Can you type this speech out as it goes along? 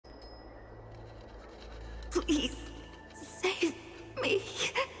Please, save me.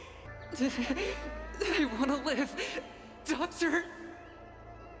 I want to live. Doctor!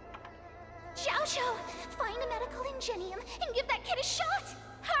 Xiaoshu, find a medical ingenium and give that kid a shot!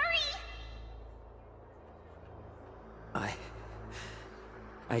 Hurry!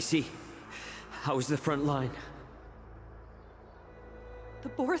 I see. How's the front line? The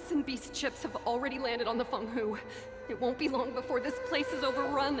Borisin beast chips have already landed on the Fenghu. It won't be long before this place is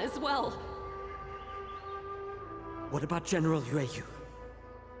overrun as well. What about General Yueyu?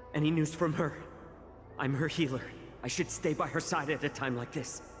 Any news from her? I'm her healer. I should stay by her side at a time like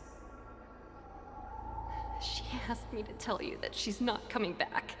this. She asked me to tell you that she's not coming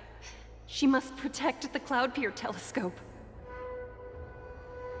back. She must protect the Cloud Pier telescope.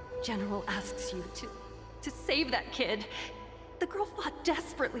 General asks you to save that kid. The girl fought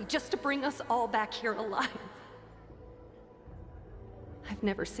desperately just to bring us all back here alive. I've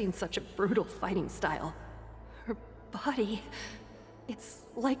never seen such a brutal fighting style. Her body, it's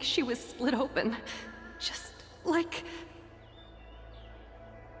like she was split open. Just like...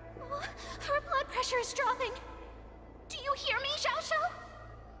 Her blood pressure is dropping. Do you hear me, Xiaoshu?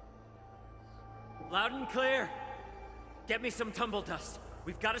 Loud and clear. Get me some tumble dust.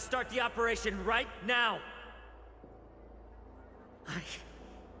 We've got to start the operation right now.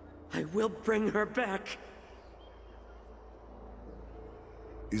 I will bring her back.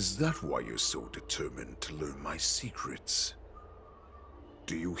 Is that why you're so determined to learn my secrets?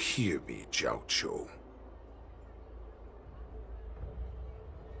 Do you hear me, Jiaoqiu?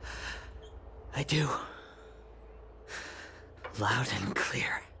 I do. Loud and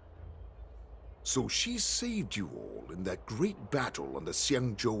clear. So she saved you all in that great battle on the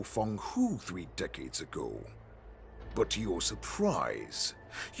Xiangzhou Fenghu 3 decades ago. But to your surprise,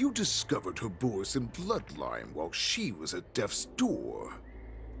 you discovered her Borisin bloodline while she was at death's door.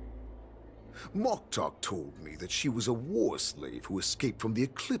 Moktok told me that she was a war slave who escaped from the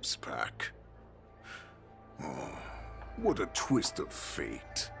Eclipse Pack. Oh, what a twist of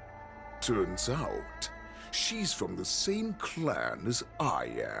fate. Turns out, she's from the same clan as I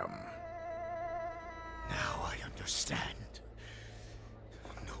am. Now I understand.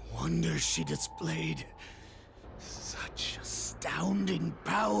 No wonder she displayed such astounding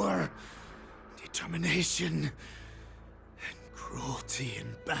power, determination, and cruelty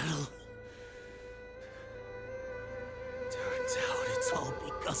in battle. Turns out it's all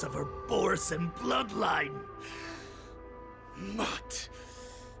because of her Borisin bloodline. Mutt.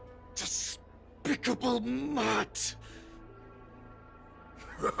 Despicable mutt.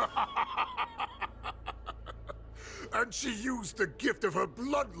 And she used the gift of her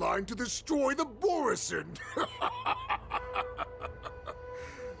bloodline to destroy the Borisin!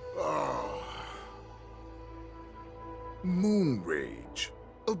 Moon Rage,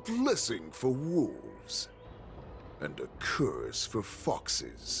 a blessing for wolves, and a curse for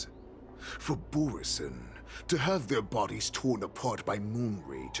foxes. For Borisin, to have their bodies torn apart by Moon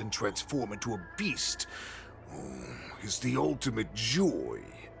Rage and transform into a beast is the ultimate joy.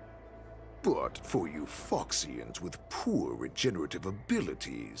 But for you Foxians with poor regenerative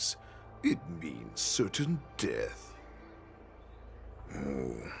abilities, it means certain death.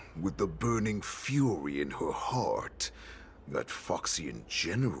 Oh, with the burning fury in her heart, that Foxian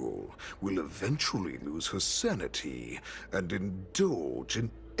general will eventually lose her sanity and indulge in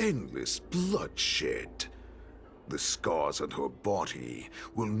endless bloodshed. The scars on her body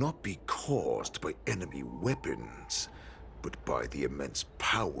will not be caused by enemy weapons, but by the immense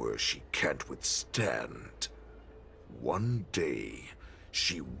power she can't withstand. One day,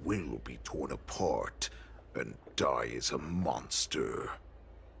 she will be torn apart and die as a monster.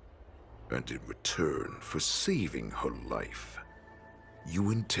 And in return for saving her life,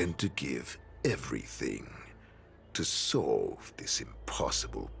 you intend to give everything to solve this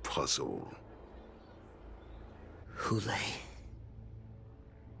impossible puzzle. Hule.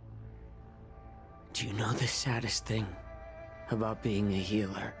 Do you know the saddest thing about being a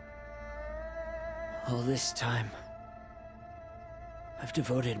healer? All this time, I've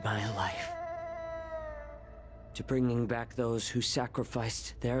devoted my life to bringing back those who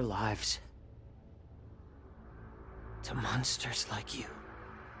sacrificed their lives to monsters like you.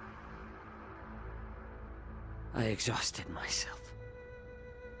 I exhausted myself,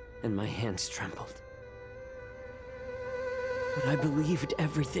 and my hands trembled. But I believed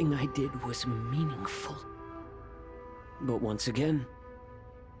everything I did was meaningful. But once again,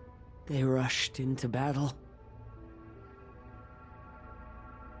 they rushed into battle.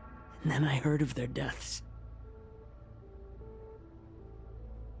 And then I heard of their deaths.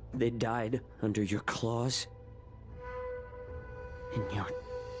 They died under your claws, in your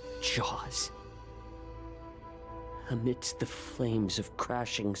jaws. amidst the flames of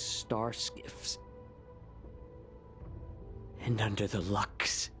crashing star skiffs. And under the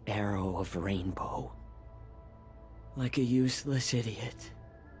Lux arrow of rainbow, like a useless idiot,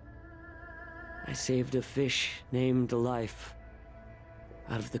 I saved a fish named Life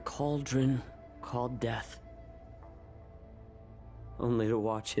out of the cauldron called Death, only to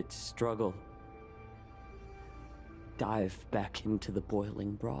watch it struggle, dive back into the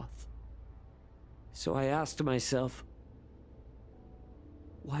boiling broth. So I asked myself,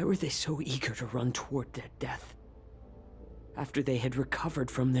 why were they so eager to run toward their death after they had recovered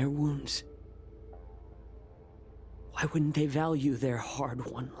from their wounds? Why wouldn't they value their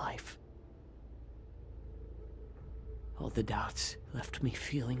hard-won life? All the doubts left me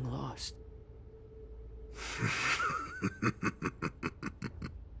feeling lost.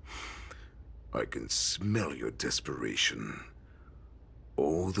 I can smell your desperation,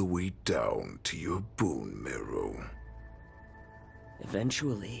 all the way down to your bone marrow.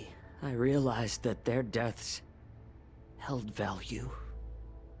 Eventually, I realized that their deaths held value.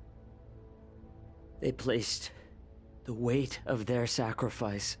 They placed the weight of their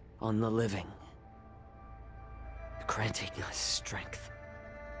sacrifice on the living, granting us strength.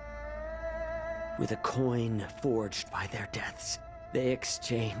 With a coin forged by their deaths, they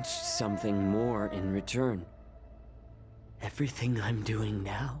exchanged something more in return. Everything I'm doing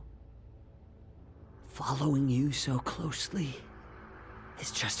now, following you so closely,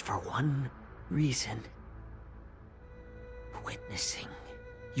 is just for one reason: witnessing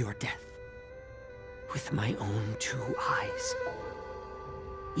your death with my own two eyes.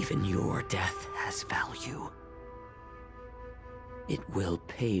 Even your death has value. It will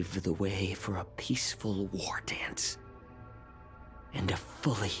pave the way for a peaceful war dance and a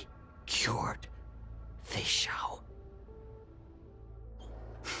fully cured Feishao.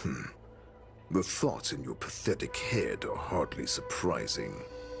 The thoughts in your pathetic head are hardly surprising.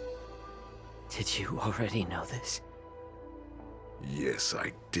 Did you already know this? Yes,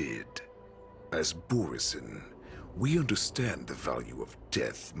 I did. As Borisin, we understand the value of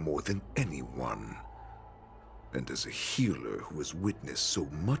death more than anyone. And as a healer who has witnessed so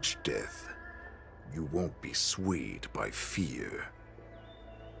much death, you won't be swayed by fear.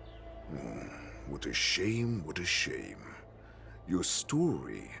 What a shame, what a shame. Your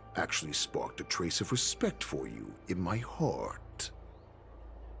story actually sparked a trace of respect for you in my heart.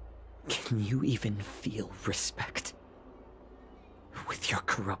 Can you even feel respect with your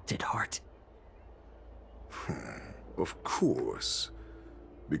corrupted heart? Of course.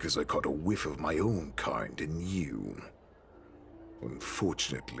 Because I caught a whiff of my own kind in you.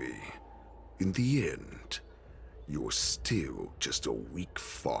 Unfortunately, in the end, you're still just a weak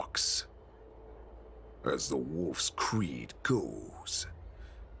fox. As the wolf's creed goes,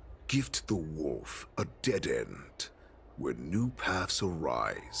 gift the wolf a dead end where new paths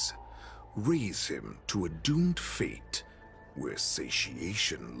arise. Raise him to a doomed fate where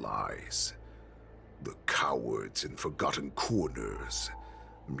satiation lies. The cowards in forgotten corners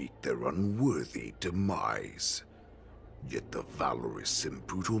meet their unworthy demise. Yet the valorous in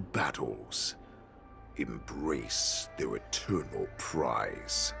brutal battles embrace their eternal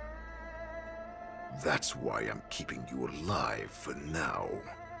prize. That's why I'm keeping you alive for now.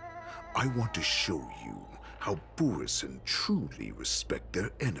 I want to show you how Borisin truly respect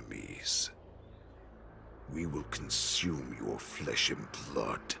their enemies. We will consume your flesh and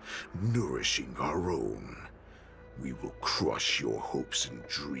blood, nourishing our own. We will crush your hopes and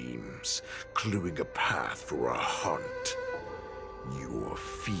dreams, clearing a path for our hunt. Your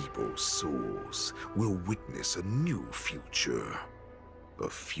feeble souls will witness a new future. A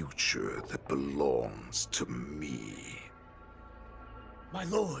future that belongs to me. My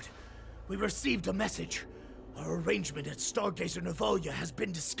lord, we received a message. Our arrangement at Stargazer Navalia has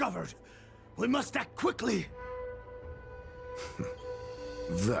been discovered. We must act quickly.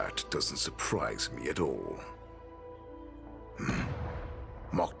 That doesn't surprise me at all.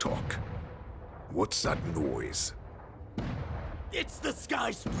 Moktok, what's that noise? It's the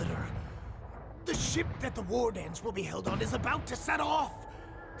Sky Splitter. The ship that the Wardens will be held on is about to set off.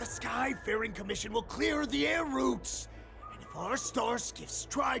 The Skyfaring Commission will clear the air routes. And if our star skiffs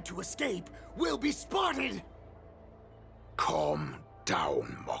try to escape, we'll be spotted. Calm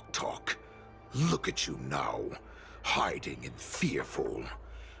down, Moktok. Look at you now, hiding and fearful.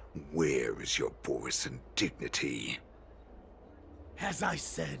 Where is your Borisin dignity? As I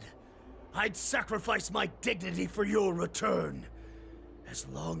said, I'd sacrifice my dignity for your return. As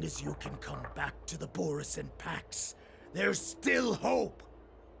long as you can come back to the Borisin Pax, there's still hope.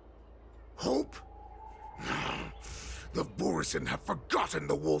 Hope? The Borisin have forgotten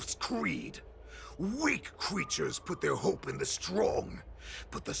the Wolf's creed. Weak creatures put their hope in the strong,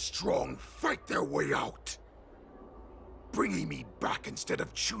 but the strong fight their way out. Bringing me back instead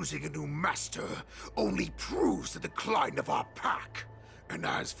of choosing a new master only proves the decline of our pack. And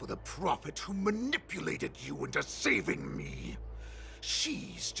as for the prophet who manipulated you into saving me,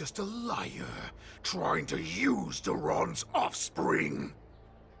 she's just a liar, trying to use Duran's offspring.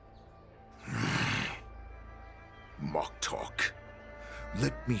 Mock talk.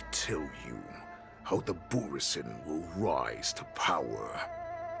 Let me tell you how the Burisin will rise to power.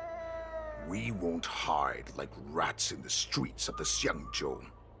 We won't hide like rats in the streets of the Xiangzhou.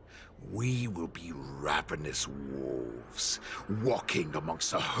 We will be ravenous wolves, walking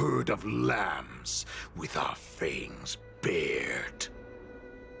amongst a herd of lambs with our fangs bared.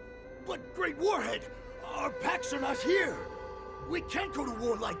 But Great Warhead, our packs are not here. We can't go to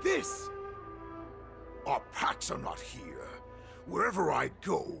war like this. Our packs are not here. Wherever I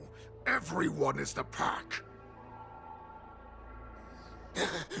go, everyone is the pack.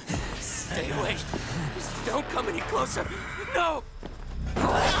 Stay away. Just don't come any closer. No!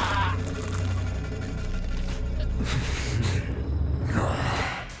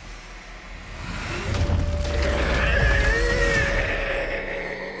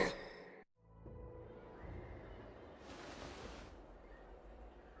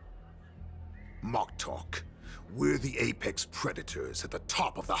 Mock talk. We're the apex predators at the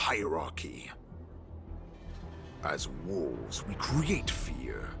top of the hierarchy. As wolves, we create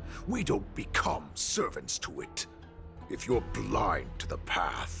fear. We don't become servants to it. If you're blind to the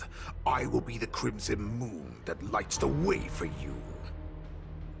path, I will be the crimson moon that lights the way for you.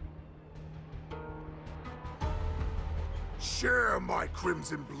 Share my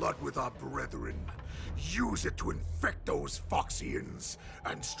crimson blood with our brethren. Use it to infect those Foxians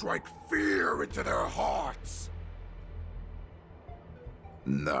and strike fear into their hearts.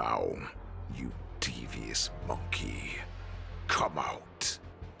 Now, you devious monkey, come out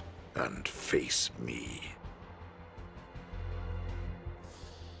and face me.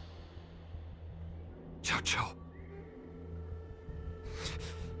 Chow.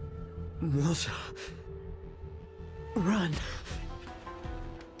 Moza. Run.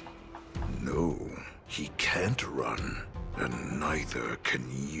 No, he can't run, and neither can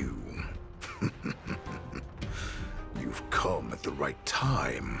you. You've come at the right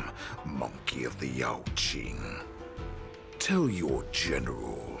time, monkey of the Yaoqing. Tell your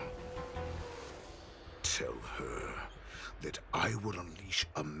general. Tell her that I will unleash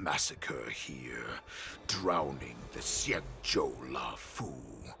a massacre here, drowning the Xiangzhou La Fu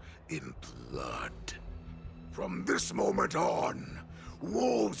in blood. From this moment on,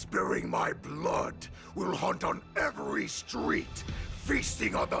 wolves bearing my blood will hunt on every street,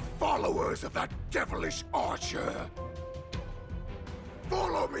 feasting on the followers of that devilish archer.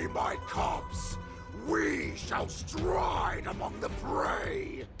 Follow me, my cubs. We shall stride among the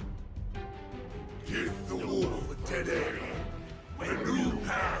prey. Give the wolf a dead end when new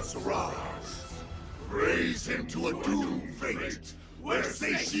paths arise. Raise him to a doomed fate where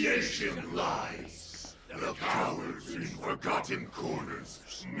satiation lies. The cowards in forgotten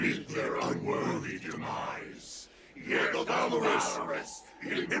corners meet their unworthy demise. Yet the valorous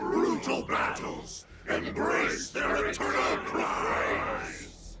in brutal battles embrace their eternal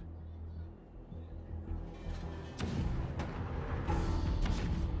prize.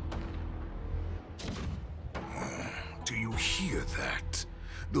 Do you hear that?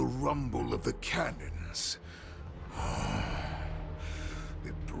 The rumble of the cannons.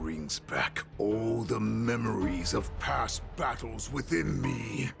 It brings back all the memories of past battles within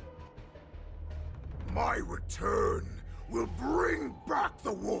me. My return will bring back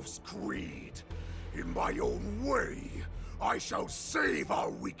the Wolf's Creed. In my own way, I shall save our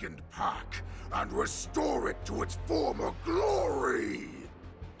weakened pack and restore it to its former glory!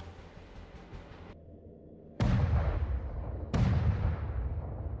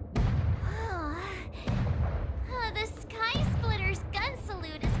 The Sky Splitter's gun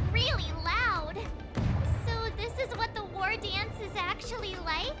salute is really loud. So this is what the war dance is actually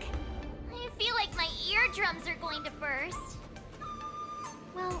like? I feel like my eardrums are going to burst.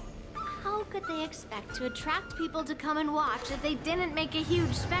 Well, how could they expect to attract people to come and watch if they didn't make a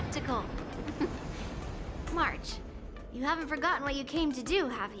huge spectacle? March, you haven't forgotten what you came to do,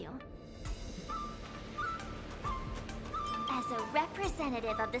 have you? As a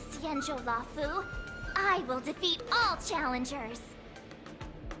representative of the Xianzhou Lafu, I will defeat all challengers.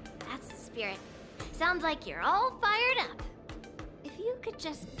 That's the spirit. Sounds like you're all fired up. If you could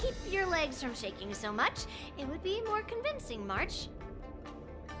just keep your legs from shaking so much, it would be more convincing, March.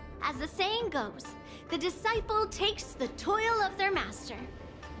 As the saying goes, the disciple takes the toil of their master.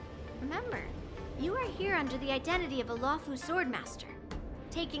 Remember, You are here under the identity of a lawful swordmaster,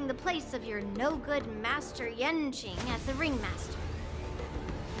 taking the place of your no-good master Yenqing as the ringmaster.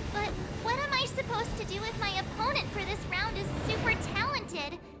 But what am I supposed to do if my opponent for this round is super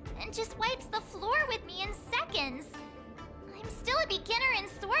talented and just wipes the floor with me in seconds? I'm still a beginner in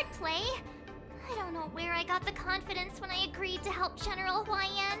swordplay. I don't know where I got the confidence when I agreed to help General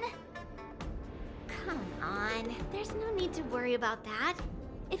Huaiyan. Come on, there's no need to worry about that.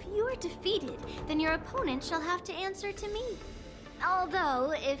 If you are defeated, then your opponent shall have to answer to me.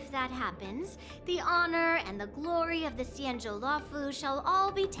 Although, if that happens, the honor and the glory of the Xianzhou Luofu shall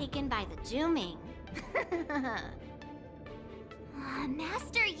all be taken by the Zhuming.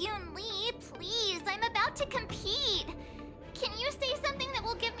 Master Yun Li, please, I'm about to compete. Can you say something that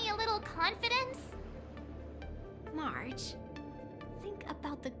will give me a little confidence? March, think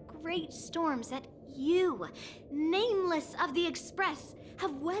about the great storms that you, nameless of the Express,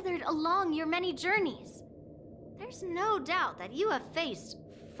 have weathered along your many journeys. There's no doubt that you have faced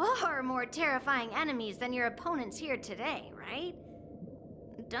far more terrifying enemies than your opponents here today, right?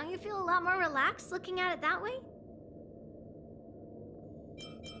 Don't you feel a lot more relaxed looking at it that way?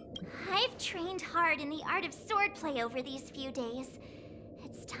 I've trained hard in the art of swordplay over these few days.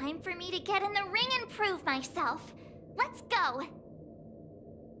 It's time for me to get in the ring and prove myself. Let's go!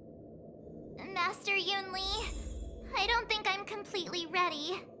 Master Yun Li, I don't think I'm completely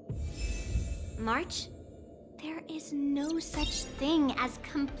ready. March, there is no such thing as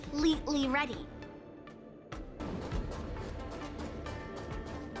completely ready.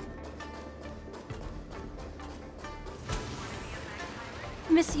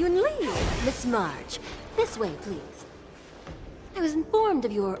 Miss Yun Li, Miss March, this way, please. I was informed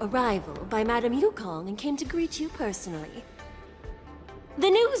of your arrival by Madame Yukong and came to greet you personally. The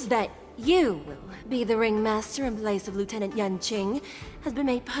news that you will be the ringmaster in place of Lieutenant Yenqing has been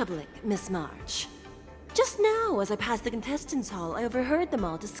made public, Miss March. Just now, as I passed the contestants' hall, I overheard them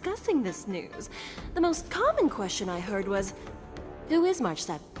all discussing this news. The most common question I heard was, who is March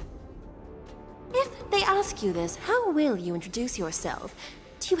 7th? If they ask you this, how will you introduce yourself?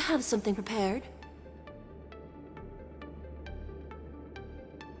 Do you have something prepared?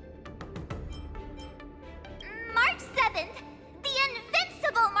 March 7th! The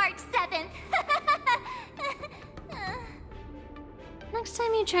invincible March 7th! Next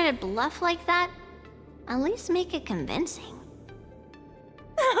time you try to bluff like that, at least make it convincing.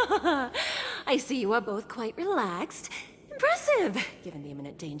 I see you are both quite relaxed. Impressive, given the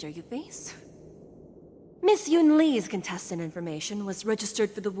imminent danger you face. Miss Yun Li's contestant information was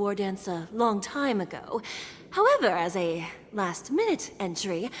registered for the war dance a long time ago. However, as a last-minute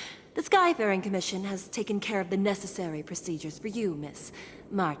entry, the Skyfaring Commission has taken care of the necessary procedures for you, Miss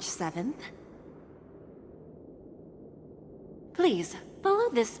March 7th. Please, follow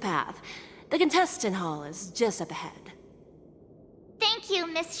this path. The contestant hall is just up ahead. Thank you,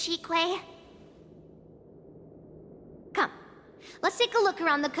 Miss Shikwe. Come, let's take a look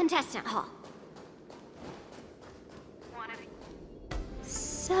around the contestant hall.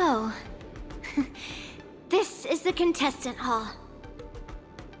 So, this is the contestant hall.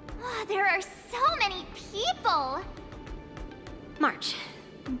 Oh, there are so many people! March,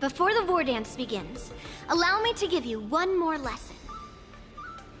 before the war dance begins, allow me to give you one more lesson.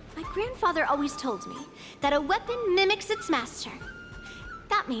 My grandfather always told me that a weapon mimics its master.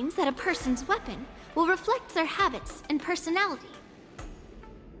 That means that a person's weapon will reflect their habits and personality.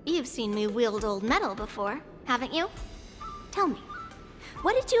 You've seen me wield old metal before, haven't you? Tell me,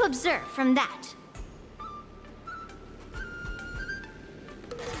 what did you observe from that?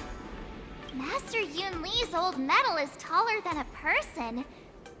 Master Yun Li's old metal is taller than a person.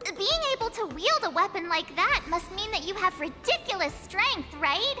 Being able to wield a weapon like that must mean that you have ridiculous strength,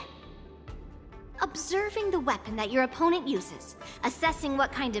 right? Observing the weapon that your opponent uses, assessing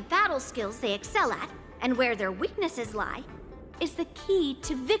what kind of battle skills they excel at, and where their weaknesses lie, is the key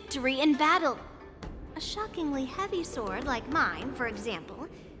to victory in battle. A shockingly heavy sword like mine, for example,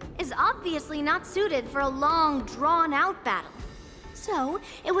 is obviously not suited for a long, drawn-out battle. So,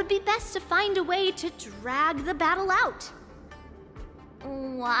 it would be best to find a way to drag the battle out.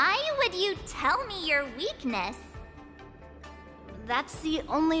 Why would you tell me your weakness? That's the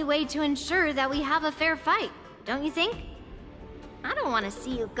only way to ensure that we have a fair fight, don't you think? I don't want to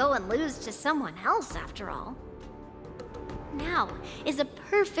see you go and lose to someone else, after all. Now is a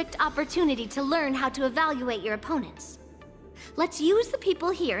perfect opportunity to learn how to evaluate your opponents. Let's use the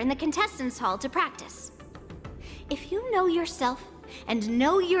people here in the contestants' hall to practice. If you know yourself and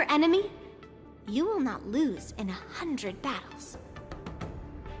know your enemy, you will not lose in 100 battles.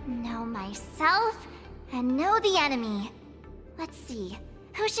 Know myself and know the enemy. Let's see,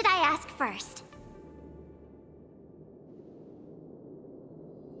 who should I ask first?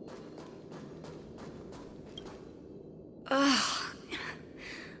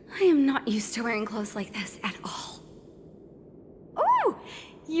 used to wearing clothes like this at all. Oh,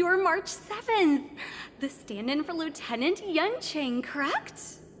 you're March 7th, the stand-in for Lieutenant Yunqing, correct?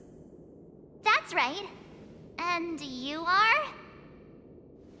 That's right. And you are?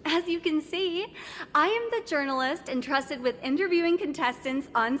 As you can see, I am the journalist entrusted with interviewing contestants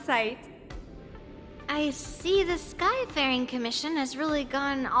on site. I see the Skyfaring Commission has really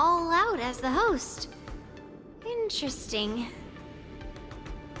gone all out as the host. Interesting.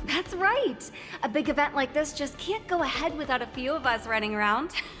 That's right. A big event like this just can't go ahead without a few of us running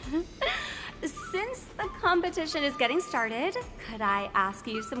around. Since the competition is getting started, could I ask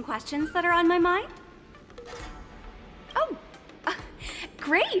you some questions that are on my mind? Oh,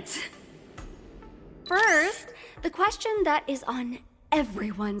 great! First, the question that is on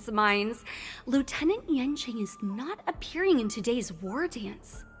everyone's minds. Lieutenant Yunqing is not appearing in today's war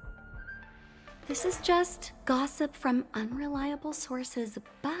dance. This is just gossip from unreliable sources,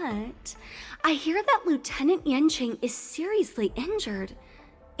 but I hear that Lieutenant Yunqing is seriously injured.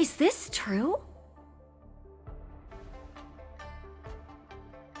 Is this true?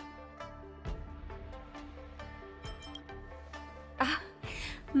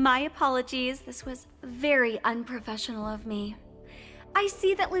 My apologies. This was very unprofessional of me. I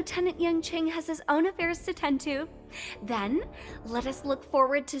see that Lieutenant Yunqing has his own affairs to tend to. Then, let us look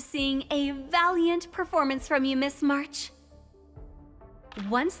forward to seeing a valiant performance from you, Miss March.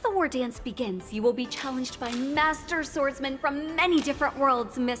 Once the war dance begins, you will be challenged by master swordsmen from many different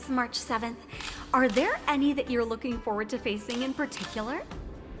worlds, Miss March 7th. Are there any that you're looking forward to facing in particular?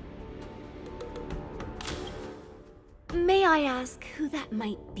 May I ask who that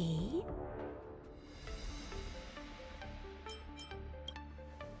might be?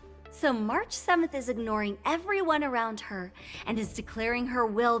 So March 7th is ignoring everyone around her and is declaring her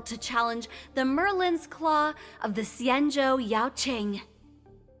will to challenge the Merlin's Claw of the Xianzhou Yaoqing.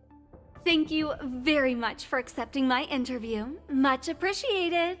 Thank you very much for accepting my interview. Much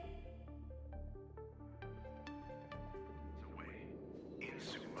appreciated.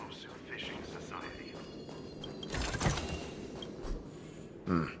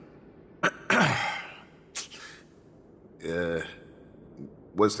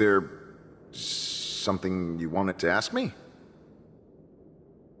 Was there something you wanted to ask me?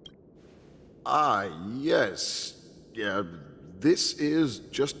 Ah, yes. Yeah, this is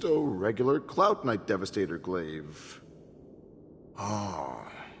just a regular Cloud Knight Devastator glaive. Oh,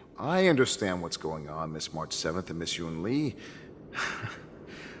 I understand what's going on, Miss March 7th and Miss Yun Li.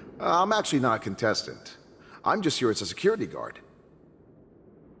 I'm actually not a contestant. I'm just here as a security guard.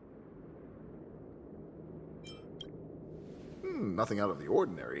 Nothing out of the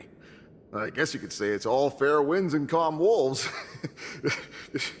ordinary. I guess you could say it's all fair winds and calm wolves.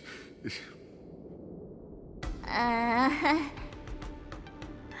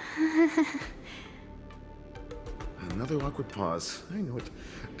 Another awkward pause. I know it.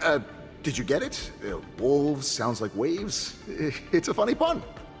 Did you get it? Wolves sounds like waves. It's a funny pun.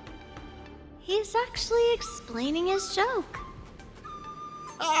 He's actually explaining his joke.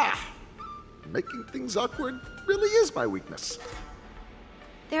 Ah! Making things awkward really is my weakness.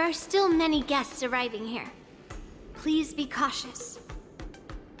 There are still many guests arriving here. Please be cautious.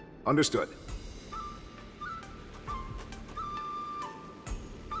 Understood.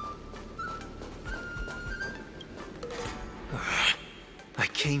 I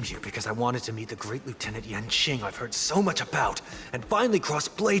came here because I wanted to meet the great Lieutenant Yunqing I've heard so much about, and finally cross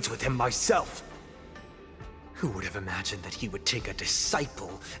blades with him myself. Who would have imagined that he would take a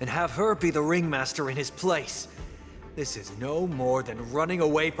disciple and have her be the ringmaster in his place? This is no more than running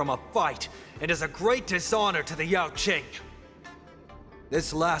away from a fight, and is a great dishonor to the Yaoqing.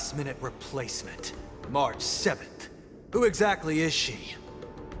 This last-minute replacement, March 7th. Who exactly is she?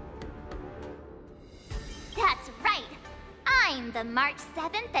 That's right. I'm the March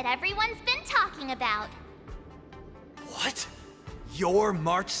 7th that everyone's been talking about. What? You're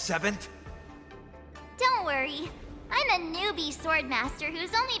March 7th? Don't worry. I'm a newbie swordmaster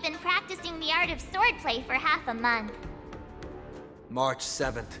who's only been practicing the art of swordplay for half a month. March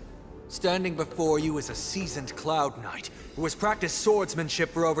 7th. Standing before you is a seasoned Cloud Knight who has practiced swordsmanship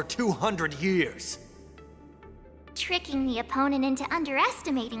for over 200 years. Tricking the opponent into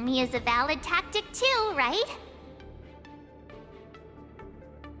underestimating me is a valid tactic too, right?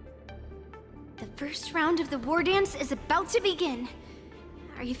 The first round of the war dance is about to begin.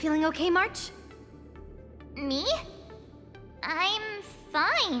 Are you feeling okay, March? Me? I'm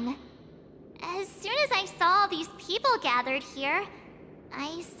fine. As soon as I saw all these people gathered here,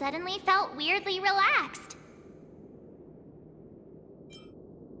 I suddenly felt weirdly relaxed.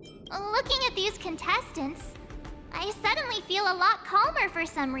 Looking at these contestants, I suddenly feel a lot calmer for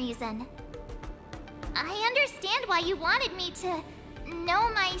some reason. I understand why you wanted me to know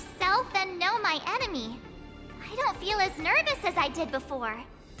myself and know my enemy. I don't feel as nervous as I did before.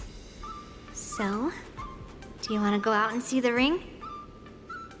 So, do you want to go out and see the ring?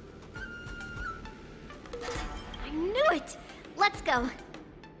 I knew it! Let's go.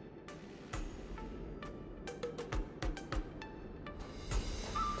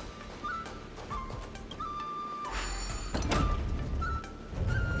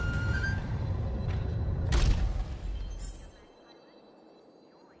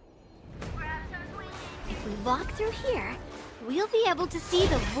 If we walk through here, we'll be able to see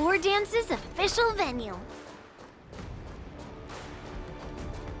the War Dance's official venue.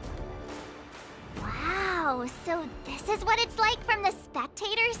 Wow, so this is what it's like from the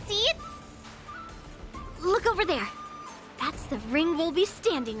spectator seats? Look over there. That's the ring we'll be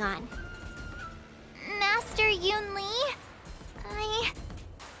standing on. Master Yun Li?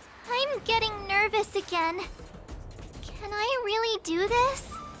 I'm getting nervous again. Can I really do this?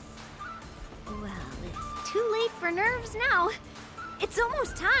 Well, it's too late for nerves now. It's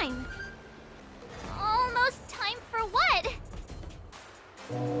almost time. Almost time for what?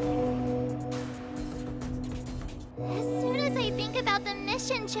 As soon as I think about the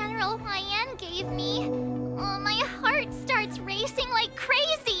mission General Huayan gave me, my heart starts racing like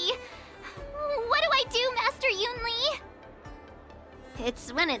crazy. What do I do, Master Yun Li?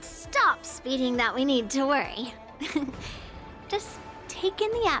 It's when it stops beating that we need to worry. Just take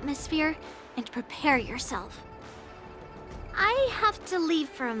in the atmosphere and prepare yourself. I have to leave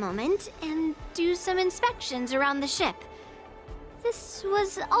for a moment and do some inspections around the ship. This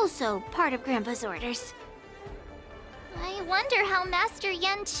was also part of Grandpa's orders. I wonder how Master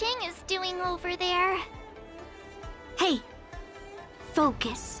Yanqing is doing over there. Hey,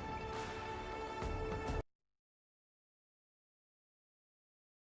 focus.